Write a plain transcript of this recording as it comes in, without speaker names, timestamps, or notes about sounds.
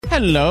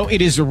Hello,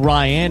 it is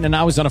Ryan, and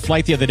I was on a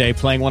flight the other day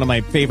playing one of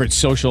my favorite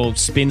social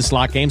spin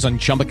slot games on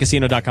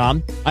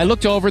ChumbaCasino.com. I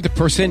looked over at the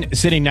person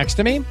sitting next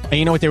to me, and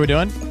you know what they were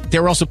doing? They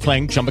were also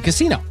playing Chumba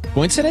Casino.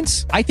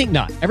 Coincidence? I think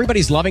not.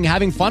 Everybody's loving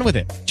having fun with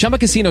it. Chumba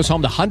Casino is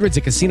home to hundreds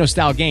of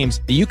casino-style games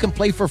that you can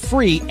play for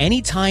free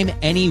anytime,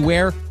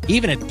 anywhere,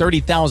 even at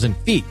 30,000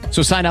 feet.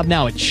 So sign up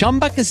now at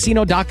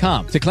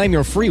ChumbaCasino.com to claim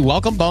your free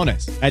welcome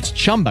bonus. That's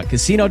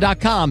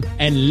ChumbaCasino.com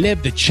and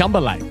live the Chumba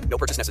life. No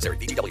purchase necessary.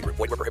 VGW. Void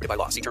where prohibited by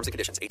law. See terms and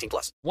conditions.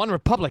 18+. One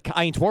Republic,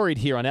 I Ain't Worried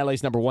here on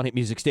LA's #1 hit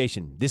music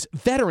station. This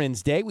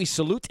Veterans Day, we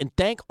salute and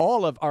thank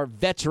all of our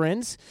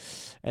veterans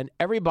and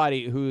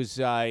everybody who's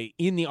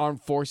in the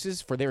armed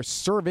forces for their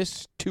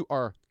service to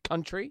our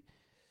country.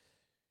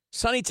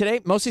 Sunny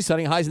today, mostly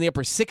sunny, highs in the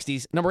upper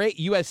 60s. Number 8,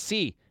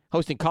 USC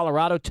hosting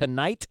Colorado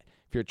tonight.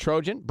 If you're a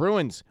Trojan,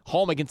 Bruins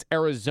home against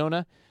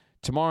Arizona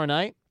tomorrow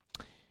night.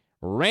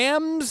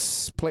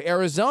 Rams play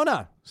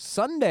Arizona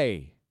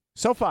Sunday.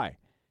 SoFi.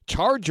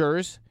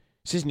 Chargers,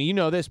 Sisney, you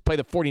know this, play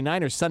the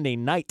 49ers Sunday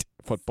night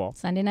football.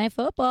 Sunday night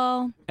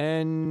football.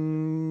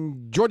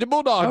 And Georgia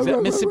Bulldogs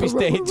at Mississippi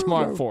State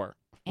tomorrow at 4.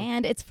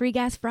 And it's Free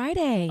Gas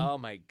Friday. Oh,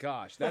 my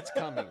gosh, that's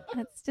coming.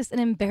 That's just an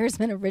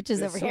embarrassment of riches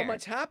There's over so here.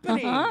 much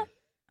happening.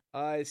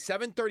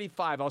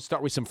 7:35. I'll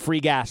start with some free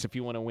gas if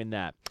you want to win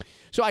that.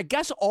 So I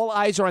guess all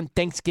eyes are on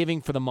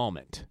Thanksgiving for the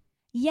moment.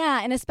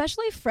 Yeah, and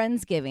especially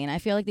Friendsgiving. I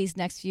feel like these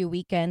next few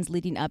weekends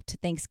leading up to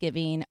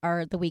Thanksgiving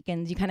are the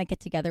weekends you kind of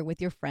get together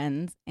with your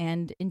friends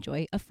and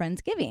enjoy a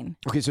Friendsgiving.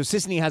 Okay, so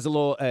Sisney has a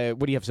little,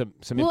 what do you have,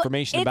 some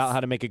information about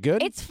how to make it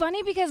good? It's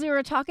funny because we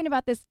were talking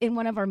about this in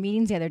one of our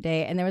meetings the other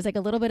day, and there was like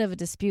a little bit of a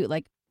dispute.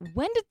 Like,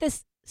 when did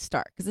this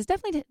start? Because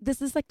this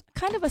is like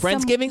kind of a...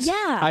 Friendsgivings?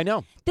 Yeah. I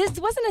know. This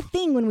wasn't a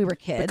thing when we were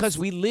kids. Because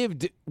we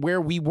lived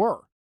where we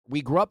were.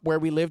 We grew up where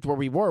we lived, where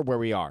we were, where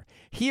we are.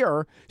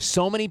 Here,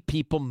 so many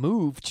people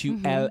move to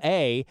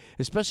L.A.,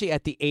 especially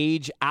at the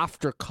age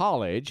after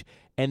college,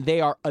 and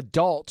they are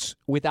adults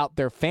without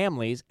their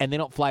families, and they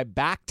don't fly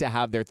back to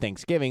have their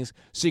Thanksgivings,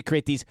 so you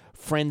create these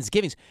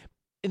Friendsgivings.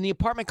 In the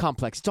apartment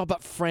complex, it's all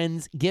about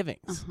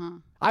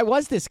Friendsgivings. I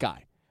was this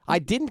guy. I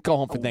didn't go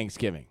home for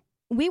Thanksgiving.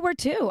 We were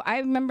too. I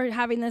remember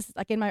having this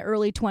like in my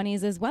early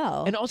 20s as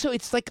well. And also,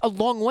 it's like a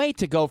long way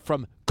to go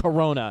from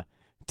Corona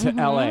to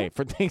L.A.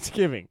 for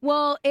Thanksgiving.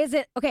 Well, is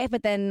it okay?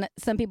 But then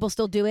some people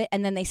still do it,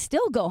 and then they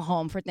still go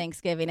home for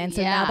Thanksgiving. And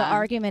so now the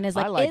argument is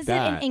like is it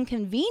an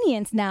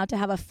inconvenience now to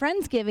have a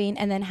Friendsgiving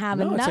and then have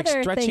another it's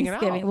like stretching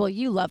Thanksgiving? it out. Well,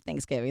 you love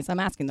Thanksgiving, so I'm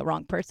asking the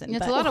wrong person.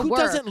 It's but a lot of Who work.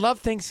 doesn't love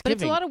Thanksgiving?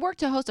 But it's a lot of work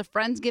to host a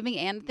Friendsgiving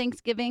and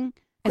Thanksgiving.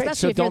 Great, especially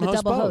so if you're don't the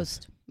host double both.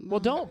 host. Well,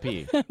 don't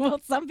be. Well,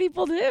 some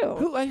people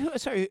do.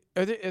 Sorry,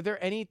 are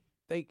there any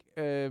like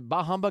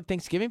bah humbug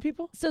Thanksgiving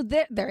people? So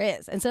there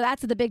is. And so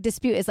that's the big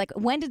dispute is like,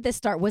 when did this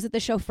start? Was it the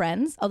show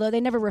Friends? Although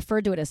they never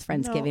referred to it as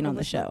Friendsgiving on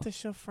the show. Not the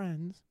show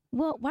Friends.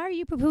 Well, why are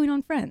you poo-pooing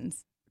on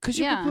Friends? Because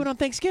you're poo-pooing on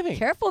Thanksgiving.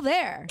 Careful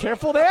there.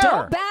 Careful there.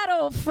 Don't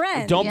battle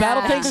Friends. Don't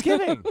battle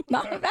Thanksgiving.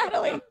 Not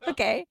battling.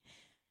 Okay.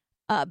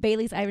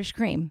 Bailey's Irish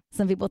Cream.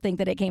 Some people think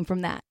that it came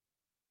from that.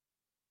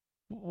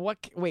 What?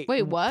 Wait,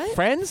 what?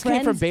 Friends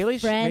came from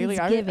Bailey's?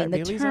 Friendsgiving.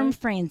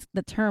 Bailey's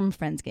The term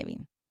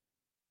Friendsgiving.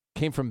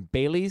 Came from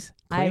Bailey's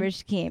Cream?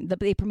 Irish Cream.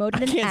 They promoted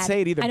I an can't ad.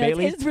 say it either. I know,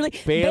 Bailey's, it's really,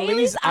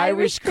 Bailey's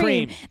Irish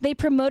Cream. They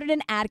promoted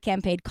an ad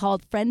campaign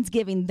called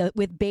Friendsgiving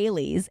with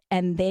Bailey's,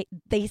 and they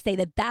say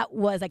that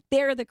was like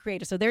they're the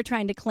creators, so they're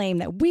trying to claim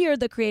that we are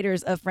the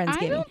creators of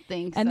Friendsgiving. I don't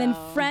think and so. then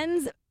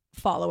Friends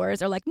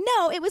followers are like,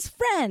 no, it was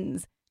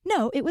Friends.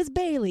 No, it was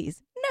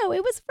Bailey's. No,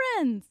 it was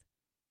Friends.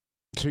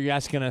 So you're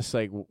asking us,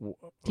 like, Do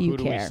who you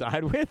do we care?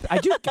 side with? I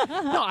do.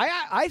 No,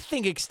 I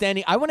think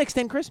I want to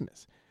extend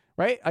Christmas,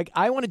 right? Like,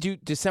 I want to do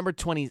December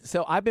 20th.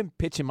 So I've been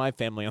pitching my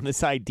family on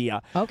this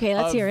idea. Okay,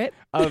 let's hear it.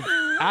 Of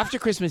after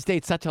Christmas Day,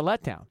 it's such a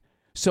letdown.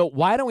 So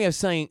why don't we have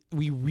something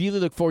we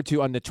really look forward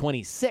to on the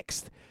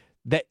 26th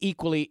that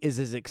equally is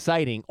as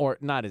exciting, or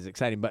not as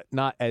exciting, but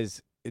not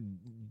as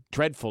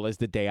dreadful as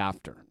the day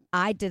after?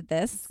 I did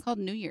this. It's called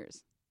New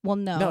Year's. Well,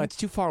 no. No, it's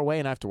too far away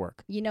and I have to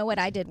work. You know what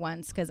I did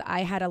once? Because I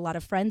had a lot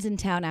of friends in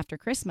town after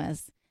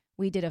Christmas.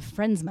 We did a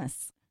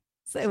Friendsmas.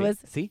 So it was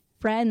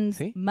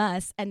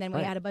Friendsmas. And then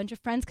we had a bunch of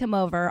friends come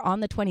over on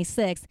the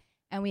 26th,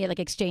 and we had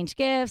like exchanged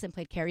gifts and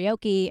played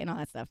karaoke and all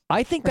that stuff.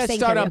 I think that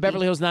started on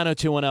Beverly Hills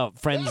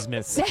 90210,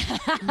 Friendsmas.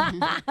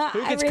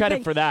 Who gets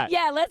credit for that?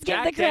 Yeah, let's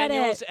give the credit.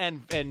 Daniels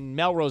and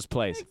Melrose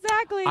Place.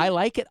 Exactly. I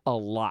like it a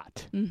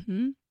lot.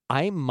 Mm-hmm.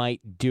 I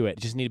might do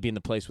it. Just need to be in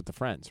the place with the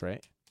friends,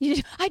 right?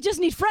 I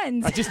just need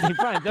friends. I just need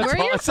friends. That's, We're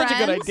your that's friends.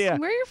 such a good idea.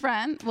 We're your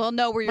friend. Well,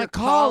 no, we're your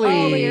colleagues.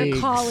 Oh, we're your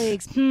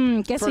colleagues.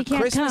 Guess For we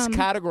can't Christmas come.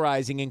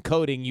 categorizing and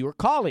coding, you are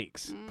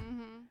colleagues.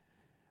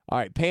 All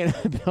right, paying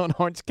a bill in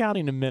Orange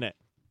County in a minute.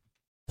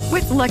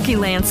 With Lucky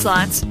Land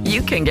Slots,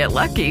 you can get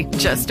lucky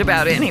just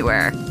about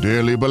anywhere.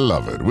 Dearly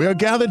beloved, we are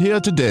gathered here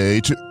today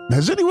to...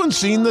 Has anyone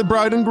seen the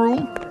bride and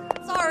groom?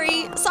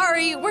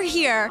 Sorry, we're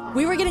here.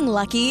 We were getting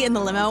lucky in the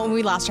limo and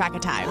we lost track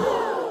of time.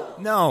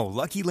 No,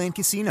 Lucky Land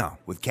Casino,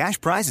 with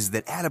cash prizes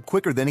that add up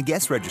quicker than a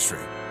guest registry.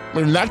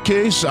 In that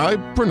case, I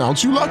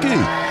pronounce you lucky.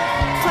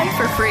 Play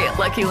for free at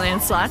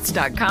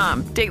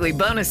LuckyLandSlots.com. Daily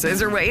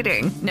bonuses are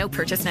waiting. No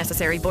purchase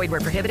necessary. Void where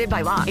prohibited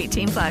by law.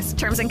 18+.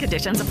 Terms and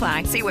conditions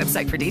apply. See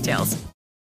website for details.